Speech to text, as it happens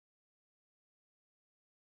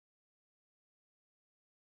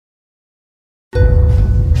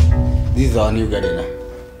This is our new gardener.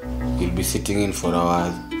 He'll be sitting in for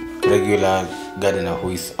our regular gardener who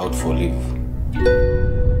is out for leave.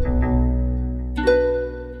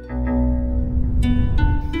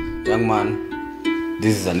 Young man,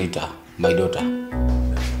 this is Anita, my daughter.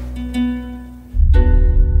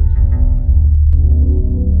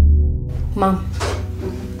 Mom,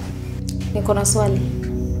 niko na swali.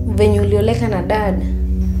 Venye ulioleka na dad,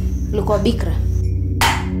 ulikuwa bikra?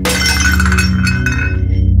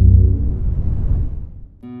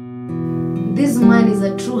 This man is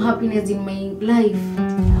a true happiness in my life.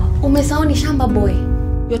 Umesahau ni shamba boy.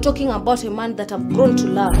 You're talking about a man that I've grown to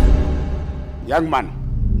love. Young man,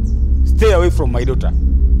 stay away from my daughter,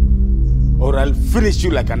 or I'll finish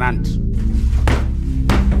you like an ant.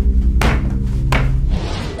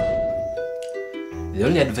 The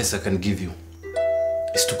only advice I can give you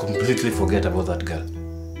is to completely forget about that girl.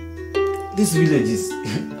 This village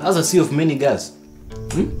has a sea of many girls.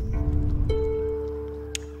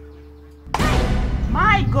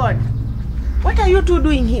 My God, what are you two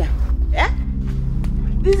doing here? Eh?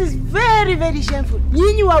 This is very, very shameful.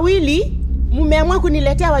 Nyinyi wawili mumeamua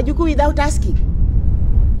kuniletea wajukuu without asking.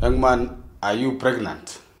 Young man, are you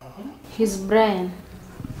pregnant? He's Brian.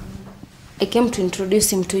 I came to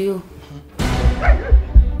introduce him to you.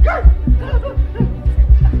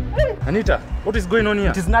 Anita, what is going on here?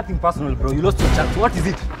 It is nothing personal, bro. You lost your chance. What is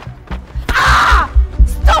it? Ah!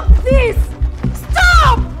 Stop this!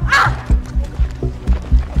 Stop! Ah!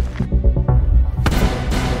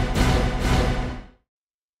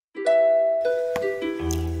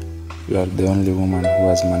 You are the only woman who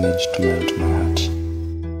has managed to melt my heart.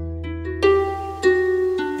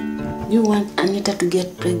 You want Anita to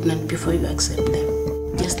get pregnant before you accept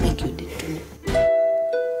them, just like you did to me.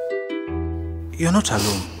 You're not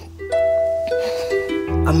alone.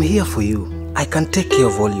 I'm here for you. I can take care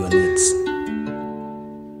of all your needs.